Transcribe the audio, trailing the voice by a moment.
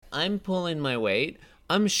I'm pulling my weight.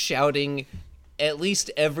 I'm shouting at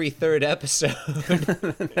least every third episode.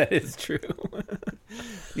 That is true.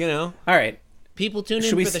 You know? All right. People tune in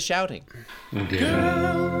for the shouting.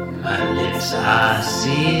 Girl, my lips are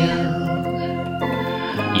sealed.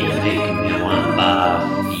 You make me wanna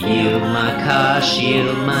barf. Yield my car,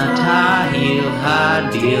 shield my tie, heel, high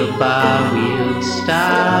deal, bar wheel,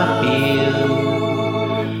 stop you.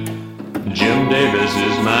 Jim Davis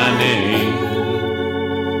is my name.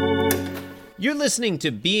 You're listening to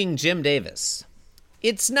Being Jim Davis.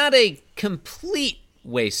 It's not a complete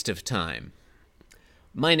waste of time.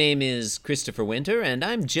 My name is Christopher Winter, and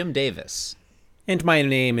I'm Jim Davis. And my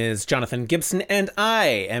name is Jonathan Gibson, and I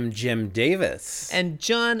am Jim Davis. And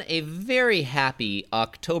John, a very happy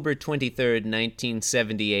October 23rd,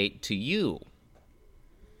 1978 to you.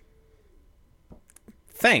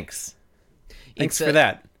 Thanks for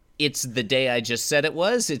that. It's the day I just said it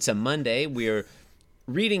was. It's a Monday. We're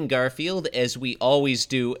reading Garfield, as we always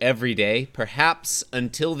do every day, perhaps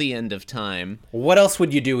until the end of time. What else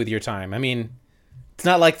would you do with your time? I mean, it's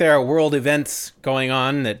not like there are world events going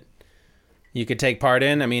on that you could take part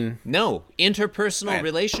in. I mean, no, interpersonal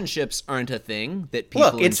relationships aren't a thing that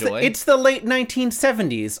people enjoy. It's the late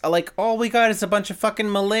 1970s. Like, all we got is a bunch of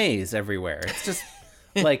fucking Malays everywhere. It's just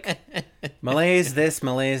like Malays this,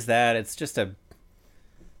 Malays that. It's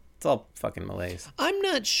all fucking Malays. I'm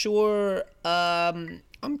not sure.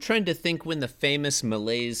 I'm trying to think when the famous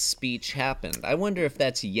Malays speech happened. I wonder if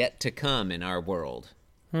that's yet to come in our world.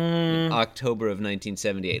 In October of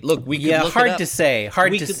 1978. Look, we could look it up. Hard to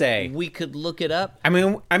say. We could look it up. I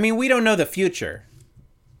mean, we don't know the future.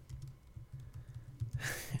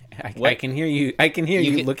 I can hear you. I can hear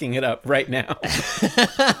you looking it up right now.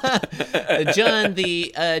 John,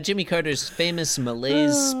 the Jimmy Carter's famous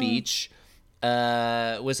Malays speech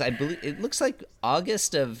was, I believe, it looks like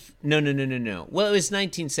August of no. Well, it was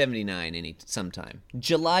 1979 sometime.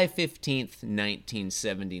 July 15th,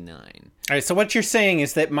 1979. All right, so what you're saying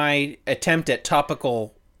is that my attempt at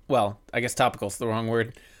topical, well, I guess topical's the wrong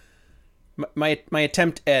word. My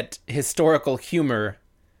attempt at historical humor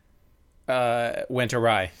went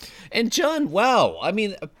awry. And John, wow, I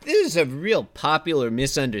mean, this is a real popular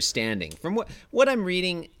misunderstanding. From what I'm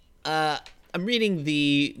reading, I'm reading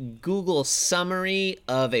the Google summary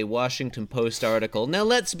of a Washington Post article. Now,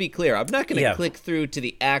 let's be clear. I'm not going to click through to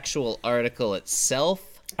the actual article itself.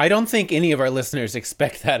 I don't think any of our listeners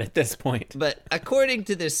expect that at this point. But according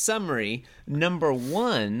to this summary, number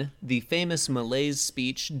one, the famous Malays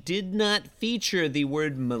speech did not feature the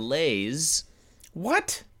word Malays.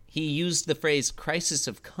 What? He used the phrase crisis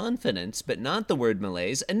of confidence, but not the word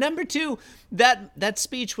Malays. And number two, that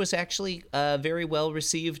speech was actually very well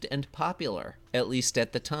received and popular, at least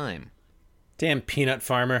at the time. Damn peanut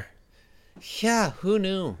farmer. Yeah, who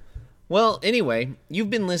knew? Well, anyway, you've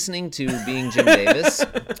been listening to Being Jim Davis,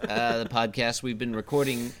 the podcast we've been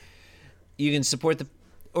recording. You can support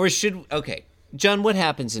okay. John, what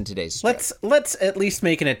happens in today's strip? Let's at least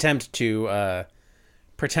make an attempt to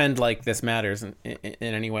pretend like this matters in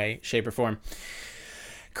any way, shape, or form.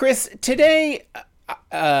 Chris, today,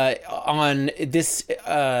 on this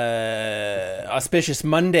auspicious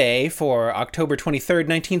Monday for October 23rd,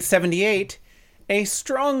 1978, a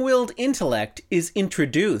strong-willed intellect is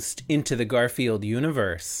introduced into the Garfield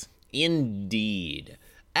universe. Indeed.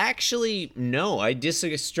 Actually, no, I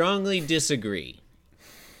strongly disagree.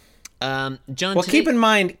 John, well, keep in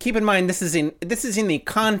mind, this is in the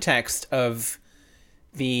context of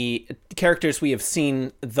the characters we have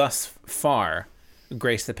seen thus far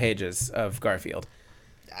grace the pages of Garfield.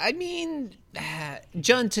 I mean,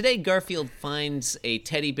 John, today Garfield finds a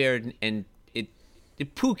teddy bear and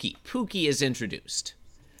Pookie. Pookie is introduced.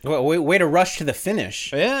 Well, way to rush to the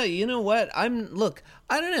finish. Yeah, you know what? I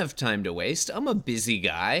don't have time to waste. I'm a busy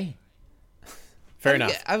guy. Fair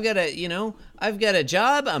enough. I've got a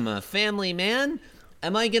job. I'm a family man.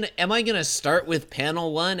 Am I gonna start with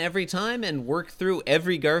panel 1 every time and work through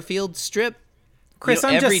every Garfield strip? Chris,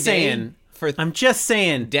 I'm just saying.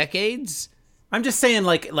 Decades. I'm just saying,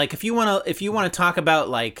 like if you wanna talk about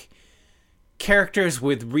like characters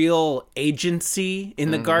with real agency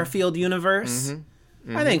in the Garfield universe,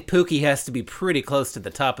 I think Pookie has to be pretty close to the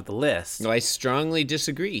top of the list. No, I strongly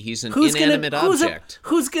disagree. He's an inanimate object.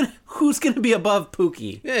 Who's gonna be above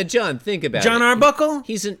Pookie? Yeah, John, think about John it. Arbuckle?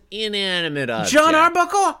 He's an inanimate object. John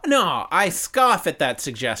Arbuckle? No, I scoff at that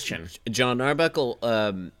suggestion. John Arbuckle,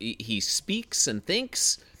 he speaks and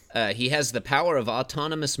thinks. He has the power of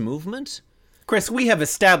autonomous movement. Chris, we have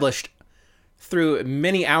established through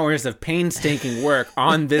many hours of painstaking work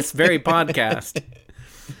on this very podcast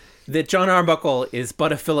that John Arbuckle is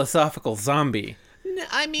but a philosophical zombie.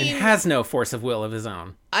 I and mean, has no force of will of his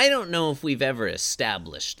own. I don't know if we've ever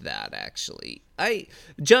established that, actually.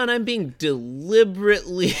 John, I'm being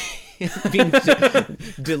deliberately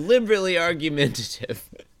deliberately argumentative.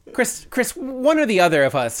 Chris, one or the other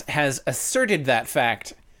of us has asserted that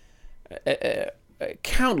fact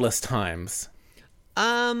countless times.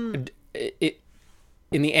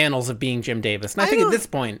 In the annals of being Jim Davis, and I think at this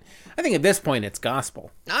point, it's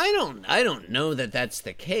gospel. I don't know that that's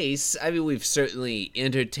the case. I mean, we've certainly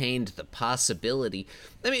entertained the possibility.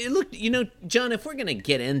 I mean, look, John, if we're gonna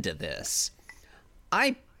get into this,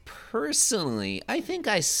 I think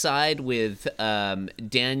I side with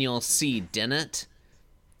Daniel C. Dennett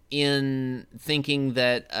in thinking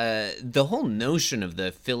that the whole notion of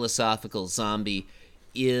the philosophical zombie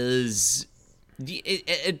is,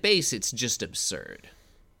 at base, it's just absurd.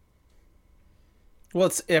 Well,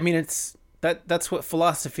 that's what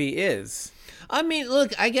philosophy is. I mean,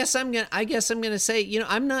 look, I guess I'm gonna say,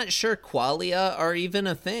 I'm not sure qualia are even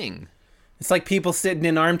a thing. It's like people sitting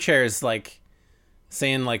in armchairs, like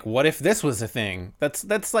saying, like, "What if this was a thing?"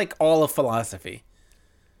 That's like all of philosophy.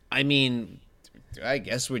 I mean, I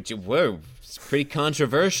guess it's pretty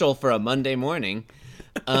controversial for a Monday morning.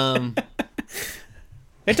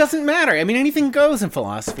 It doesn't matter. I mean, anything goes in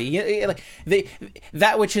philosophy.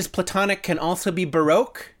 That which is Platonic can also be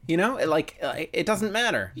Baroque. It doesn't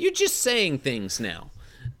matter. You're just saying things now.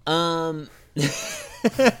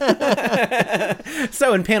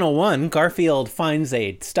 So in panel 1, Garfield finds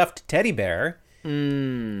a stuffed teddy bear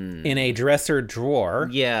in a dresser drawer.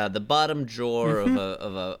 Yeah, the bottom drawer of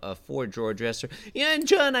a 4-drawer dresser. Yeah, and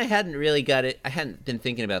John, I hadn't really got it. I hadn't been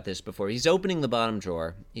thinking about this before. He's opening the bottom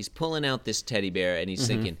drawer. He's pulling out this teddy bear, and he's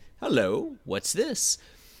thinking, "Hello, what's this?"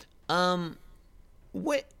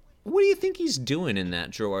 What do you think he's doing in that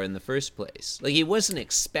drawer in the first place? Like, he wasn't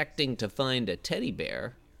expecting to find a teddy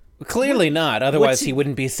bear. Clearly not. Otherwise, he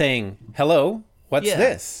wouldn't be saying, "Hello, what's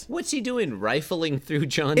this?" What's he doing rifling through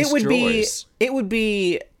John's drawers? It would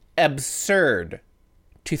be absurd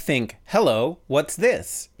to think, "Hello, what's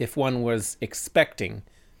this?" if one was expecting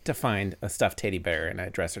to find a stuffed teddy bear in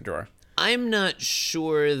a dresser drawer. I'm not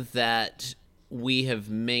sure that we have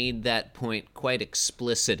made that point quite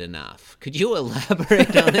explicit enough. Could you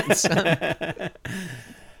elaborate on it some?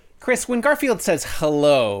 Chris, when Garfield says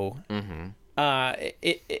hello,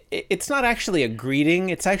 it's not actually a greeting.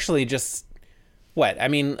 It's actually just what? I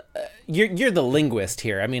mean, you're the linguist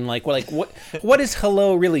here. I mean, what is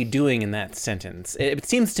hello really doing in that sentence? It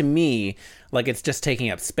seems to me like it's just taking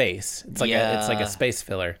up space. It's like a space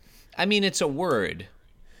filler. I mean, it's a word.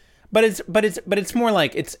 But it's more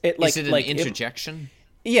like is it an interjection?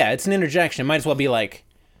 It's an interjection. It might as well be like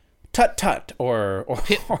tut tut or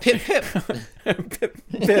pip pip pip.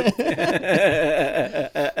 Pip.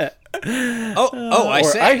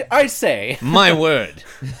 I say my word.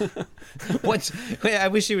 I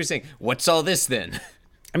wish you were saying, "What's all this then?"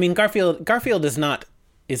 I mean, Garfield is not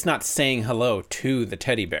saying hello to the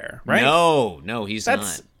teddy bear, right? No, he's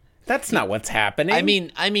not. That's not what's happening.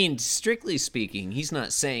 I mean, strictly speaking, he's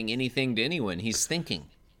not saying anything to anyone. He's thinking.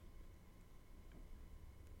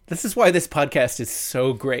 This is why this podcast is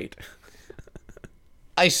so great.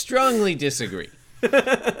 I strongly disagree. No,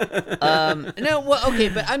 well, okay,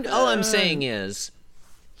 but all I'm saying is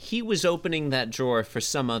he was opening that drawer for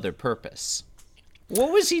some other purpose.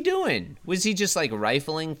 What was he doing? Was he just like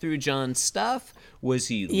rifling through John's stuff? Was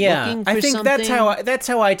he looking for something? That's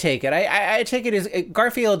how I take it. I take it as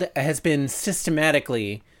Garfield has been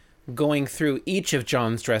systematically going through each of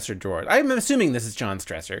John's dresser drawers. I'm assuming this is John's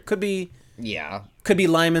dresser. Could be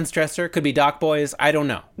Lyman's dresser. Could be Doc Boy's. I don't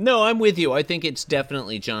know. No, I'm with you. I think it's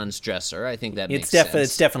definitely John's dresser. I think that makes sense.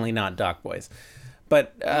 It's definitely not Doc Boy's.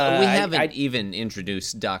 But we haven't even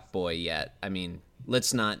introduced Doc Boy yet. I mean,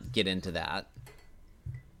 let's not get into that.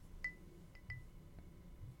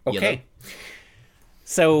 Okay.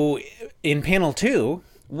 So in panel 2,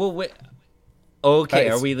 well, wait. Okay,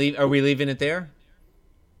 are we leaving it there?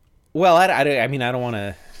 Well, I mean, I don't want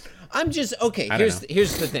to. I'm just okay. Here's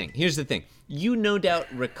the thing. You no doubt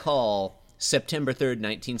recall September 3rd,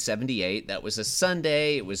 1978. That was a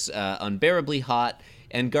Sunday. It was unbearably hot,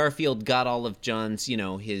 and Garfield got all of John's,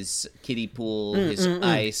 his kiddie pool, his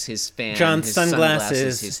ice, his fan, John's his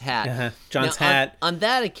sunglasses, his hat. John's hat. On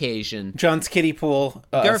that occasion, John's kiddie pool,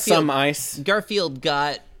 some ice. Garfield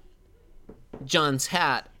got John's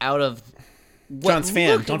hat out of John's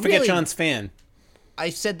fan. Don't forget John's fan. I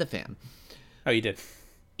said the fan. Oh, you did.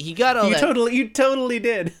 He got all that. You totally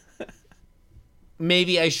did.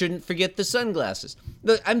 Maybe I shouldn't forget the sunglasses.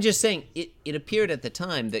 Look, I'm just saying, it appeared at the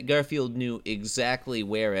time that Garfield knew exactly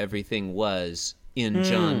where everything was in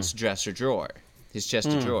John's dresser drawer, his chest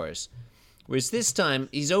of drawers. Whereas this time,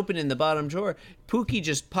 he's opening the bottom drawer. Pookie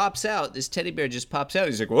just pops out. This teddy bear just pops out.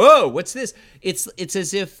 He's like, whoa, what's this? It's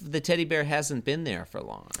as if the teddy bear hasn't been there for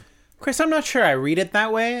long. Chris, I'm not sure I read it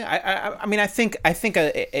that way. I mean, I think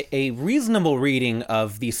a reasonable reading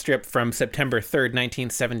of the strip from September 3rd,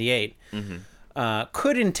 1978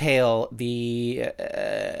 could entail the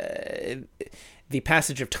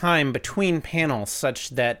passage of time between panels such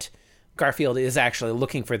that Garfield is actually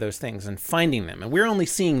looking for those things and finding them. And we're only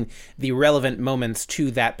seeing the relevant moments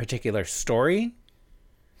to that particular story.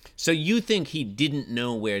 So you think he didn't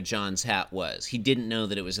know where John's hat was? He didn't know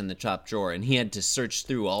that it was in the top drawer, and he had to search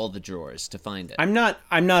through all the drawers to find it. I'm not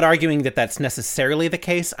arguing that that's necessarily the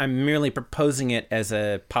case. I'm merely proposing it as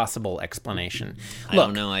a possible explanation. I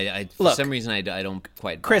don't know. For some reason, I don't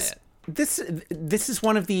quite buy it. This is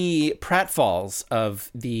one of the pratfalls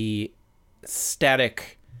of the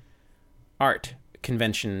static art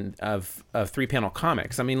convention of 3-panel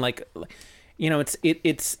comics. I mean, like, you know, it's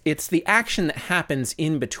the action that happens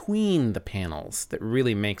in between the panels that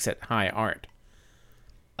really makes it high art.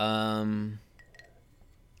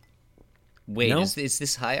 Wait, no? is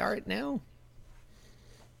this high art now?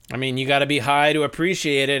 I mean, you got to be high to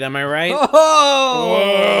appreciate it. Am I right?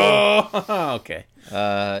 Oh! Whoa! Okay.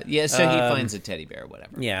 Yeah. So he finds a teddy bear,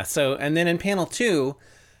 whatever. Yeah. So, and then in panel 2,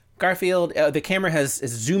 Garfield, the camera has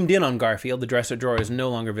zoomed in on Garfield. The dresser drawer is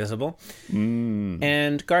no longer visible.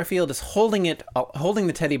 And Garfield is holding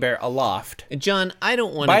the teddy bear aloft. John, I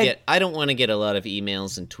don't want to get a lot of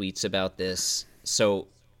emails and tweets about this. So,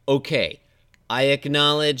 okay. I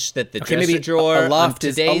acknowledge that the dresser drawer aloft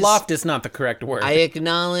is not the correct word. I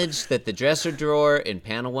acknowledge that the dresser drawer in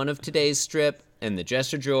panel 1 of today's strip and the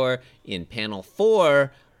dresser drawer in panel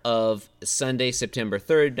 4 of Sunday, September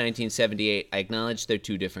 3rd, 1978, I acknowledge they're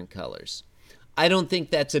two different colors. I don't think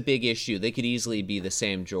that's a big issue. They could easily be the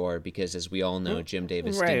same drawer because, as we all know, Jim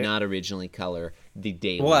Davis did not originally color the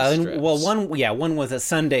daily strips. One was a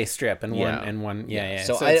Sunday strip and one.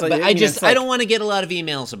 So I don't want to get a lot of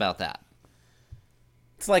emails about that.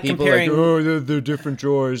 It's like people comparing. They're different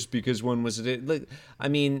drawers because one was. I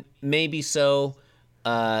mean, maybe so.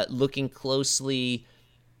 Looking closely.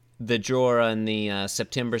 The drawer on the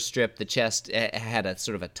September strip, the chest had a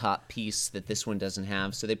sort of a top piece that this one doesn't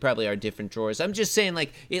have, so they probably are different drawers. I'm just saying,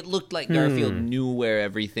 like, it looked like Garfield knew where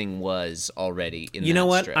everything was already in You know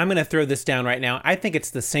what? strip. I'm going to throw this down right now. I think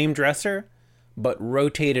it's the same dresser, but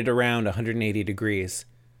rotated around 180 degrees.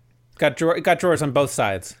 Got drawers on both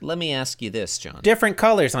sides. Let me ask you this, John. Different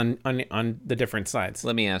colors on the different sides.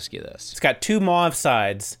 Let me ask you this. It's got 2 mauve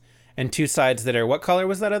sides and 2 sides that are... What color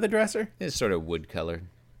was that other dresser? It's sort of wood-colored.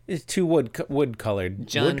 It's 2 wood colored.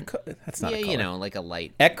 John, that's not a color. You know, like a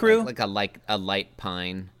light ecru, like a light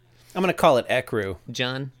pine. I'm gonna call it ecru.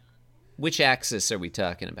 John, which axis are we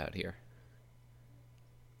talking about here?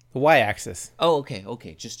 The y-axis. Oh,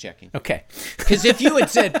 okay, just checking. Okay. Because if you had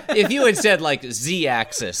said like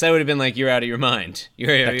z-axis, that would have been like you're out of your mind.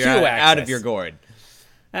 You're out of your gourd.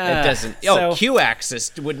 It doesn't.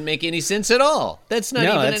 Q-axis wouldn't make any sense at all. That's not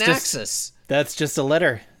even an axis. That's just a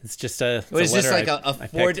letter. It's just a. Is this like a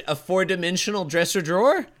 4-dimensional dresser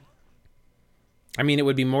drawer? I mean, it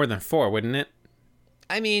would be more than 4, wouldn't it?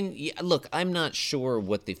 I mean, look, I'm not sure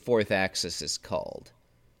what the 4th axis is called.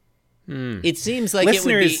 It seems like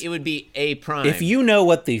it would be A prime. If you know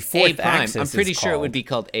what the 4th axis is I'm pretty sure called, it would be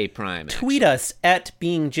called A prime. Tweet us at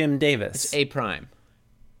Being Jim Davis. It's A prime.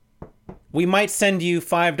 We might send you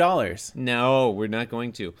 $5. No, we're not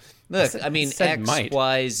going to. Look, I mean, X, might.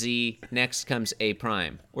 Y, Z, next comes A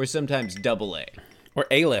prime, or sometimes double A. Or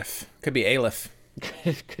Aleph. Could be Aleph.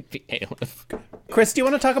 Could be Aleph. Chris, do you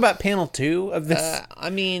want to talk about panel 2 of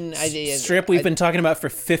this strip we've been talking about for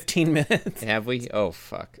 15 minutes? Have we? Oh,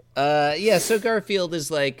 fuck. Yeah, so Garfield is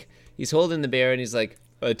like, he's holding the bear, and he's like,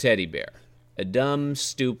 a teddy bear. A dumb,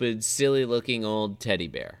 stupid, silly-looking old teddy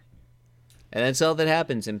bear. And that's all that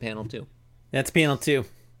happens in panel 2. That's panel 2.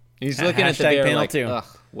 He's looking at the bear panel like, 2. Ugh,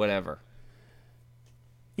 whatever.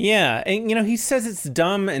 Yeah, and he says it's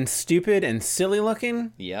dumb and stupid and silly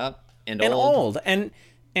looking. Yep, and old. And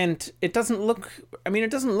it doesn't look. I mean,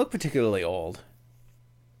 it doesn't look particularly old.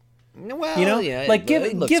 Well, yeah, like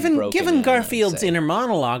given Garfield's inner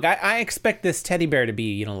monologue, I expect this teddy bear to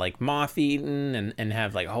be, like moth-eaten and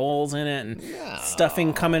have like holes in it and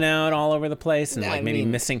stuffing coming out all over the place and maybe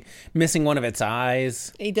missing one of its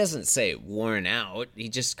eyes. He doesn't say worn out. He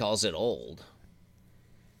just calls it old.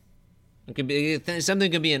 It could be something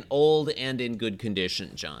could be an old and in good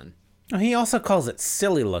condition, John. He also calls it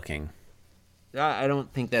silly looking. I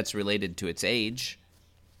don't think that's related to its age.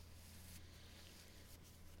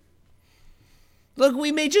 Look,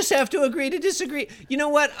 we may just have to agree to disagree. You know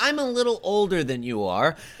what? I'm a little older than you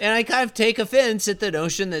are, and I kind of take offense at the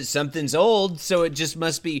notion that something's old, so it just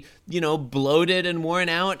must be, bloated and worn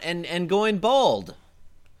out and going bald.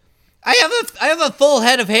 I have a full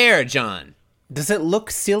head of hair, John. Does it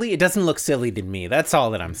look silly? It doesn't look silly to me. That's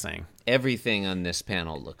all that I'm saying. Everything on this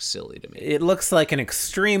panel looks silly to me. It looks like an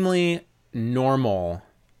extremely normal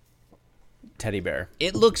teddy bear.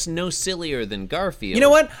 It looks no sillier than Garfield. You know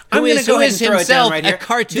what? I'm going to go ahead and throw it down right here. A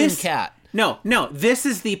cartoon cat. No. This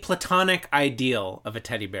is the platonic ideal of a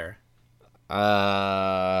teddy bear.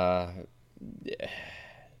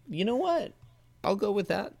 You know what? I'll go with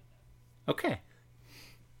that. Okay.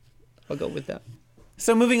 I'll go with that.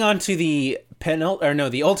 So moving on to the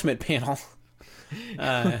the ultimate panel.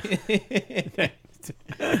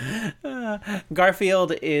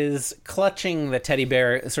 Garfield is clutching the teddy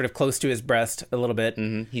bear sort of close to his breast a little bit.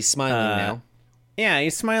 Mm-hmm. He's smiling now. Yeah,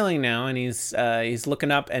 he's smiling now, and he's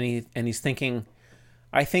looking up, and he's thinking,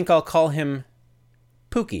 I think I'll call him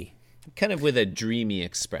Pookie. Kind of with a dreamy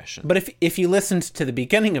expression. But if you listened to the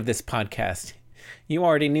beginning of this podcast, you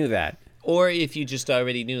already knew that. Or if you just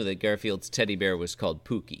already knew that Garfield's teddy bear was called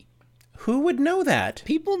Pookie. Who would know that?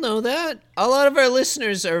 People know that. A lot of our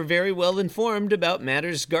listeners are very well informed about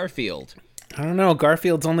matters Garfield. I don't know.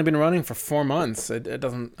 Garfield's only been running for 4 months. It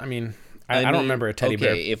doesn't... I mean, I don't remember a teddy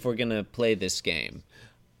bear. Okay, if we're going to play this game.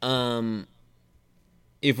 John,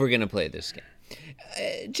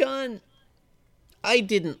 I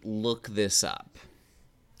didn't look this up.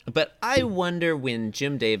 But I wonder when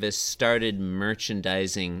Jim Davis started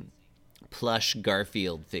merchandising plush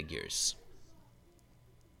Garfield figures.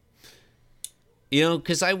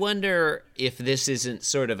 Because I wonder if this isn't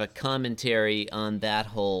sort of a commentary on that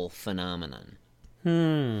whole phenomenon.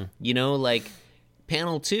 Like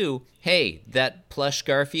panel 2, hey, that plush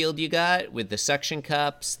Garfield you got with the suction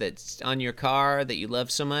cups that's on your car that you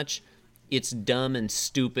love so much, it's dumb and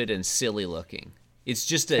stupid and silly looking. It's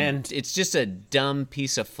just a dumb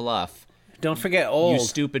piece of fluff. Don't forget old. You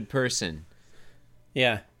stupid person.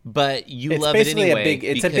 Yeah. But you love it anyway.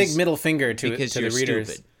 It's a big middle finger to the readers.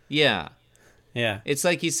 Stupid. Yeah. Yeah. It's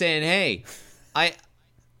like he's saying, hey,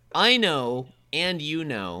 I know and you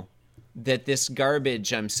know that this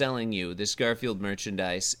garbage I'm selling you, this Garfield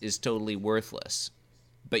merchandise, is totally worthless.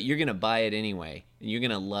 But you're going to buy it anyway, and you're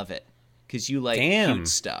going to love it because you like cute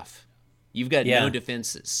stuff. You've got no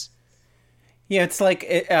defenses. Yeah, it's like...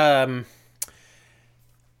 it's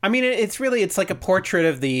like a portrait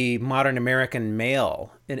of the modern American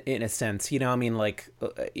male in a sense. We're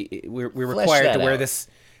required to wear this...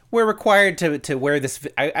 We're required to wear this.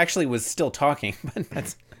 I actually was still talking, but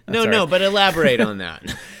that's no. But elaborate on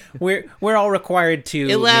that. We're all required to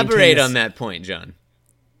elaborate on that point, John.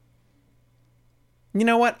 You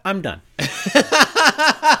know what? I'm done.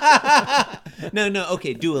 No.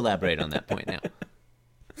 Okay, do elaborate on that point now.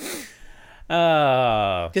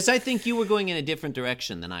 Because I think you were going in a different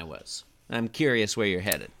direction than I was. I'm curious where you're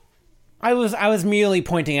headed. I was merely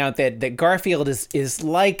pointing out that Garfield is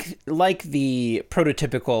like the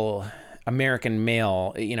prototypical American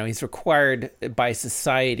male. He's required by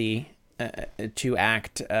society to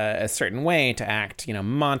act a certain way, to act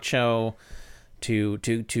macho,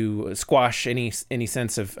 to squash any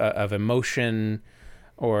sense of emotion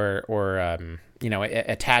or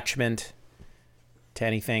attachment to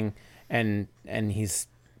anything, and he's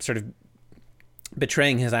sort of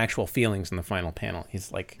betraying his actual feelings in the final panel.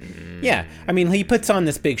 He's like, he puts on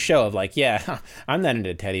this big show of like, I'm not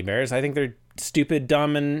into teddy bears. I think they're stupid,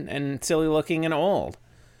 dumb, and silly looking and old.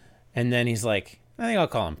 And then he's like, I think I'll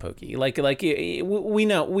call him Pookie.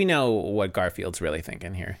 We know what Garfield's really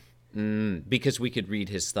thinking here. Because we could read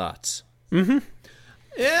his thoughts. Mm-hmm.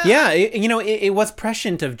 Yeah. It was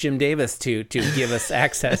prescient of Jim Davis to give us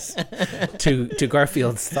access to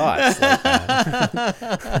Garfield's thoughts.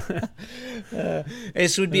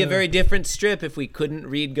 This would be a very different strip if we couldn't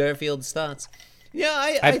read Garfield's thoughts. Yeah,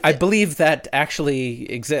 I believe that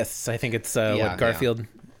actually exists. I think it's what Garfield.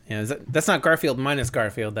 Yeah, that's not Garfield minus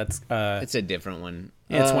Garfield. That's it's a different one.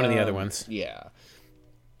 It's one of the other ones. Yeah.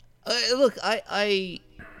 Look, I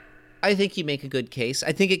think you make a good case.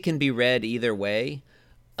 I think it can be read either way.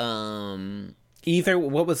 Either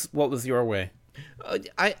what was your way?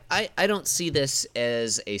 I don't see this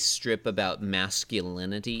as a strip about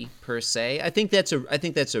masculinity per se. I think that's a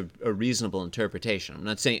reasonable interpretation. I'm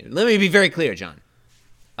not saying. Let me be very clear, John.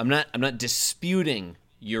 I'm not disputing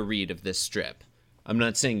your read of this strip. I'm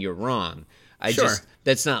not saying you're wrong.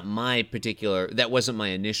 That's not my particular. That wasn't my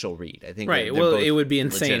initial read. I think right. Well, it would be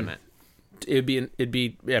insane. Legitimate. It'd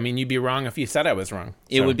be. I mean, you'd be wrong if you said I was wrong.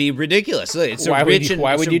 It would be ridiculous. Why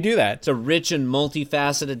would you do that? It's a rich and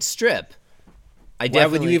multifaceted strip. Why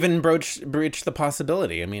would you even broach the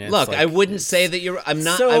possibility? I mean, it's look, like, I wouldn't say that you're. I'm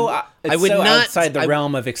not. So I would not outside the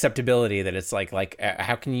realm of acceptability that it's like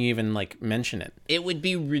how can you even like mention it? It would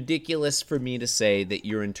be ridiculous for me to say that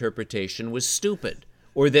your interpretation was stupid,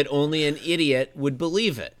 or that only an idiot would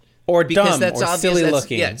believe it, or because dumb, that's or obvious. silly That's,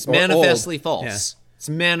 looking. yeah, it's or manifestly old. false. Yeah. It's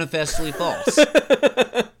manifestly false.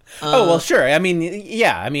 Oh well, sure. I mean,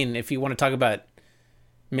 yeah. I mean, if you want to talk about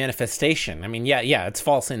manifestation, I mean, yeah, it's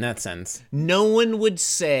false in that sense. No one would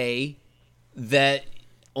say that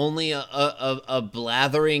only a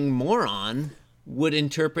blathering moron would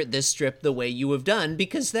interpret this strip the way you have done,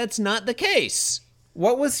 because that's not the case.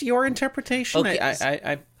 What was your interpretation? Okay,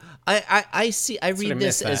 I see. I read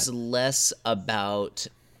this missed as that. less about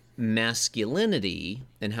masculinity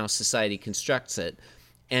and how society constructs it,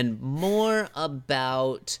 and more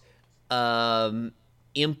about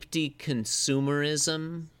empty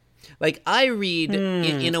consumerism. Like, I read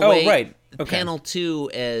in a way, right. Okay. panel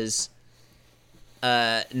 2 as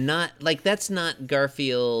not like, that's not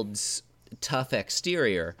Garfield's tough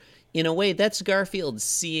exterior. In a way, that's Garfield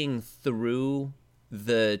seeing through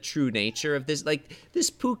the true nature of this. Like,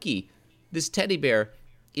 this Pookie, this teddy bear,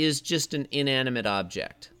 is just an inanimate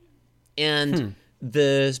object. And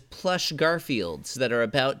the plush Garfields that are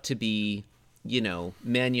about to be,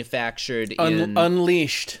 manufactured in...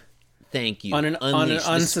 Unleashed. Thank you. On an Unleashed. This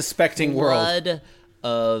unsuspecting world. flood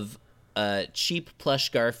of cheap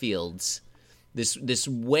plush Garfields. This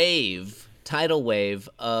tidal wave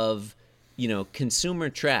of, consumer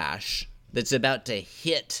trash that's about to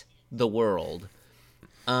hit the world.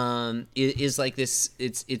 Is like this.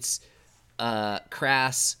 It's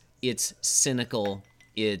crass. It's cynical.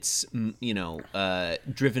 It's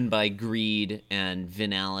driven by greed and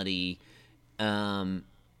venality. And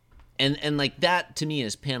like, that to me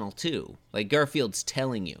is panel 2. Like, Garfield's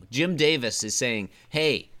telling you. Jim Davis is saying,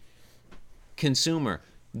 "Hey, consumer,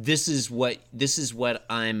 this is what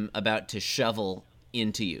I'm about to shovel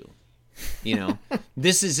into you.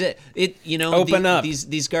 This is it. Open up.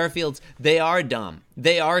 These Garfields, they are dumb.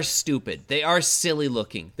 They are stupid. They are silly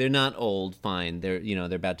looking. They're not old, fine. They're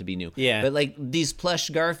about to be new. Yeah. But like, these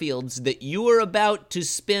plush Garfields that you are about to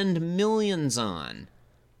spend millions on,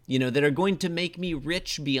 that are going to make me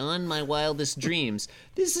rich beyond my wildest dreams.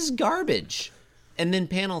 This is garbage." And then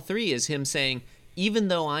panel 3 is him saying, even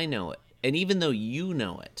though I know it, and even though you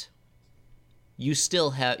know it, you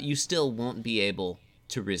still won't be able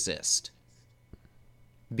to resist.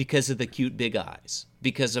 Because of the cute big eyes.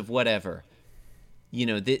 Because of whatever.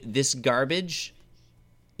 This garbage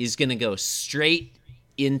is going to go straight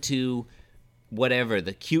into whatever,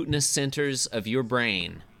 the cuteness centers of your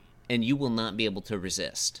brain, and you will not be able to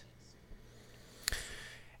resist.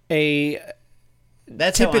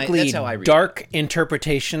 That's typically how I read dark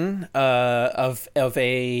interpretation of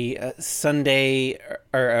a Sunday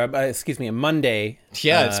or a Monday.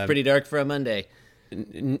 Yeah, it's pretty dark for a Monday.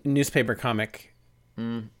 Newspaper comic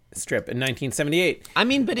strip in 1978. I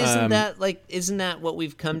mean, but isn't that what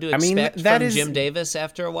we've come to expect from Jim Davis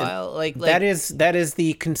after a while? Like that is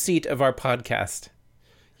the conceit of our podcast.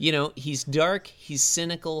 He's dark, he's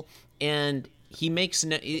cynical, and he makes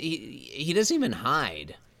he doesn't even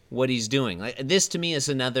hide what he's doing. Like, this to me is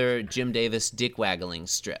another Jim Davis dick waggling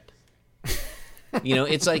strip.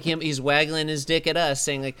 It's like he's waggling his dick at us,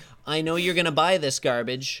 saying like, "I know you're gonna buy this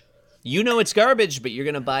garbage. You know it's garbage, but you're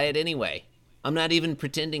gonna buy it anyway. I'm not even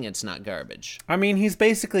pretending it's not garbage." I mean, he's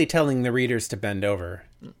basically telling the readers to bend over.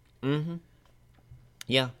 Mm-hmm.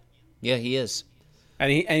 Yeah, he is.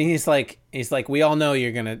 And he's like, we all know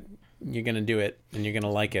you're gonna do it and you're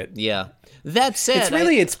gonna like it. Yeah. That said,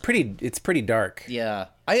 it's pretty dark. Yeah,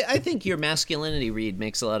 I think your masculinity read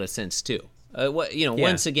makes a lot of sense too.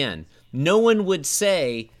 Once again, no one would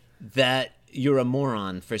say that you're a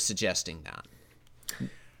moron for suggesting that.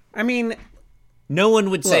 I mean, no one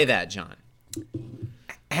would say that, John.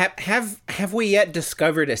 Have we yet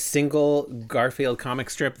discovered a single Garfield comic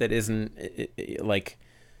strip that isn't like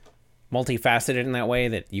multifaceted in that way,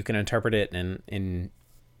 that you can interpret it in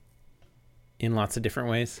lots of different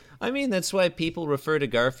ways? I mean, that's why people refer to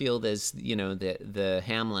Garfield as, the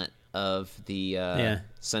Hamlet of the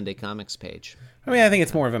Sunday Comics page. I mean, I think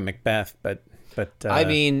it's more of a Macbeth, but I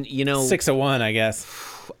mean, 601, I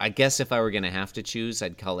guess. I guess if I were going to have to choose,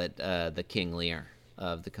 I'd call it the King Lear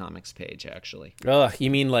of the comics page, actually. Ugh, you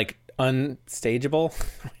mean like unstageable?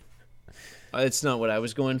 It's not what I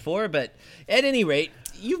was going for, but at any rate,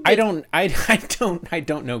 I don't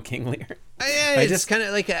know King Lear. It's just kind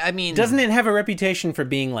of like, I mean, doesn't it have a reputation for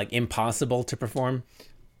being like impossible to perform?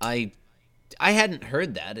 I hadn't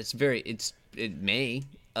heard that. It may.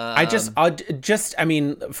 I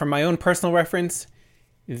mean, from my own personal reference,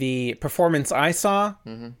 the performance I saw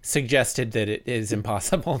suggested that it is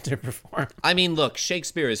impossible to perform. I mean, look,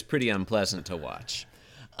 Shakespeare is pretty unpleasant to watch.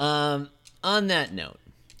 On that note,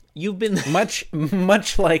 you've been much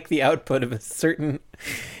like the output of a certain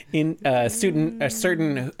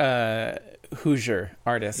Hoosier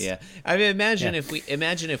artist. Yeah, I mean, imagine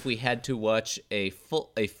if we had to watch a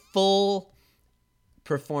full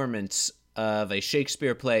performance of a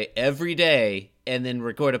Shakespeare play every day and then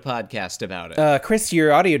record a podcast about it. Chris,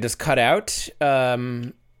 your audio just cut out.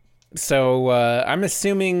 So I'm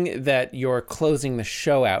assuming that you're closing the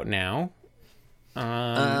show out now.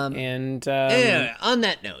 Yeah, on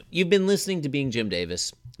that note, you've been listening to Being Jim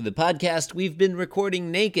Davis, the podcast we've been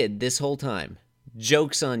recording naked this whole time.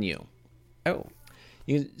 Joke's on you. Oh.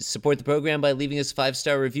 You can support the program by leaving us a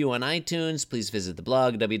 5-star review on iTunes. Please visit the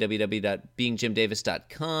blog,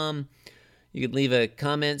 www.beingjimdavis.com. You can leave a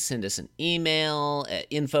comment, send us an email at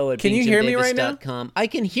info@beingjimdavis.com. Can you hear me right now? I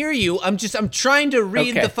can hear you. I'm trying to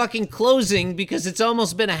read the fucking closing because it's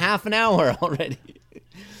almost been a half an hour already.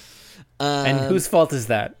 And whose fault is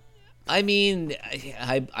that? I mean,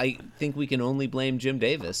 I think we can only blame Jim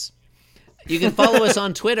Davis. You can follow us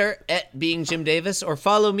on Twitter at Being Jim Davis, or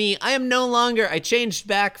follow me. I changed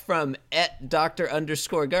back from at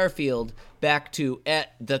Dr._Garfield back to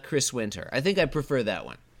at the Chris Winter. I think I prefer that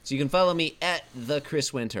one. So you can follow me at the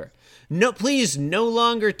Chris Winter. No, please no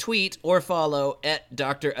longer tweet or follow at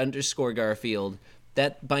Dr._Garfield.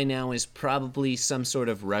 That by now is probably some sort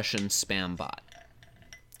of Russian spam bot.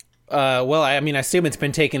 Well, I mean, I assume it's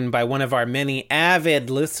been taken by one of our many avid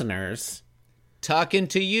listeners. Talking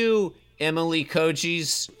to you, Emily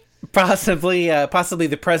Koji's. Possibly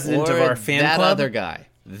the president of our fan club.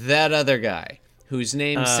 That other guy, whose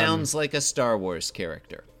name sounds like a Star Wars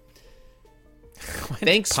character.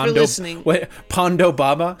 Thanks for listening. What, Pondo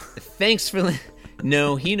Baba? Thanks for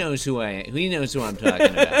No, he knows who I am. He knows who I'm talking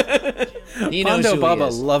about. He knows Pondo who Baba he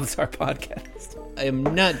is. loves our podcast. I am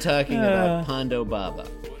not talking about Pondo Baba.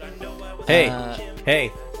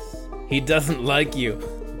 Hey, he doesn't like you.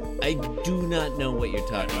 I do not know what you're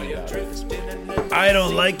talking about. I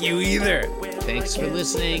don't like you either. Thanks for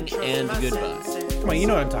listening, and goodbye. Come on, you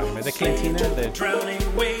know what I'm talking about. The cantina, the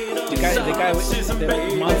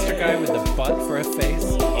monster guy with the butt for a face.